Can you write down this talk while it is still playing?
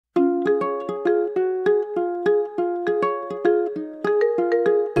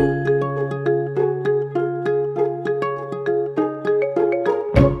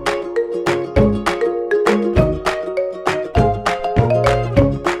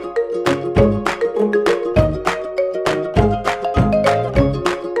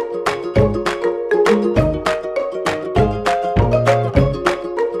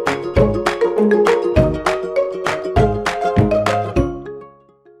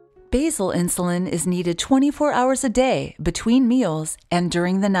Basal insulin is needed 24 hours a day between meals and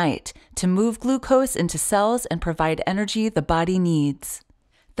during the night to move glucose into cells and provide energy the body needs.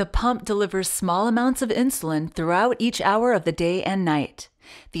 The pump delivers small amounts of insulin throughout each hour of the day and night.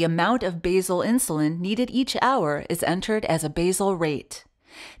 The amount of basal insulin needed each hour is entered as a basal rate.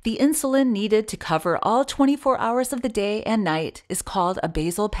 The insulin needed to cover all 24 hours of the day and night is called a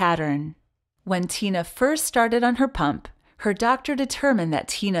basal pattern. When Tina first started on her pump, her doctor determined that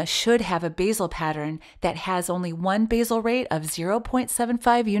Tina should have a basal pattern that has only one basal rate of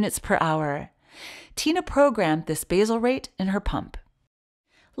 0.75 units per hour. Tina programmed this basal rate in her pump.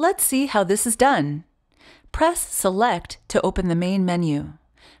 Let's see how this is done. Press Select to open the main menu.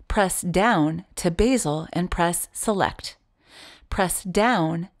 Press down to Basal and press Select. Press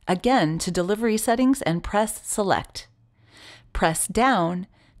down again to Delivery Settings and press Select. Press down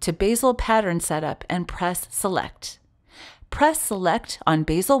to Basal Pattern Setup and press Select. Press Select on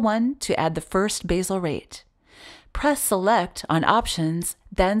Basal 1 to add the first basal rate. Press Select on Options,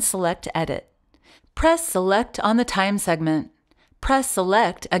 then select Edit. Press Select on the time segment. Press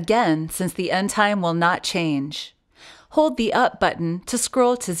Select again since the end time will not change. Hold the Up button to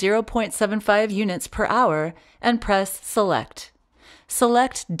scroll to 0.75 units per hour and press Select.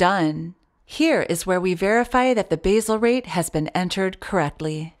 Select Done. Here is where we verify that the basal rate has been entered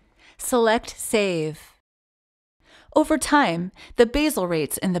correctly. Select Save. Over time, the basal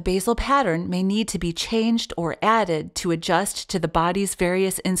rates in the basal pattern may need to be changed or added to adjust to the body's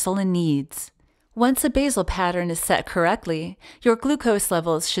various insulin needs. Once a basal pattern is set correctly, your glucose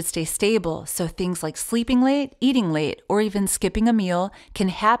levels should stay stable, so things like sleeping late, eating late, or even skipping a meal can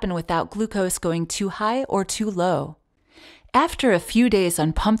happen without glucose going too high or too low. After a few days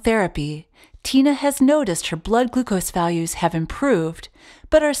on pump therapy, Tina has noticed her blood glucose values have improved,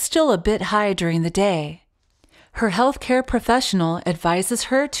 but are still a bit high during the day. Her healthcare professional advises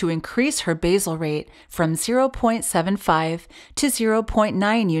her to increase her basal rate from 0.75 to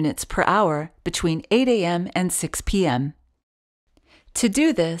 0.9 units per hour between 8 a.m. and 6 p.m. To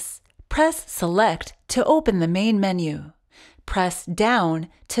do this, press Select to open the main menu. Press down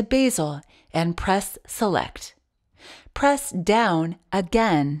to Basal and press Select. Press down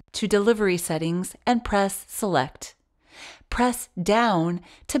again to Delivery Settings and press Select. Press down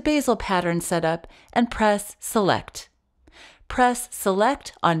to Basal Pattern Setup and press Select. Press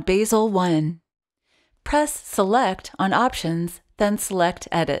Select on Basal 1. Press Select on Options, then select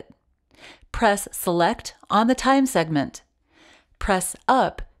Edit. Press Select on the time segment. Press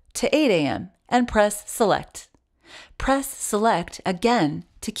Up to 8 a.m. and press Select. Press Select again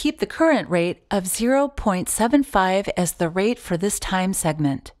to keep the current rate of 0.75 as the rate for this time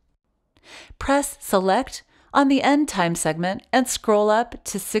segment. Press Select on the end time segment and scroll up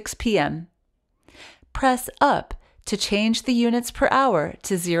to 6 p.m. Press Up to change the units per hour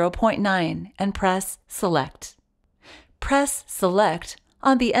to 0.9 and press Select. Press Select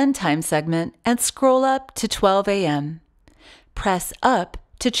on the end time segment and scroll up to 12 a.m. Press Up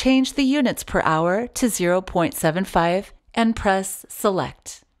to change the units per hour to 0.75 and press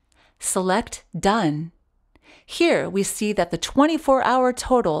Select. Select Done. Here we see that the 24-hour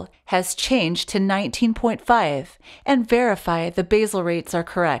total has changed to 19.5 and verify the basal rates are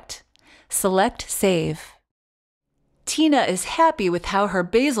correct. Select Save. Tina is happy with how her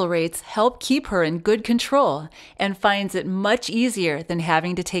basal rates help keep her in good control and finds it much easier than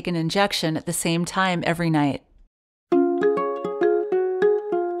having to take an injection at the same time every night.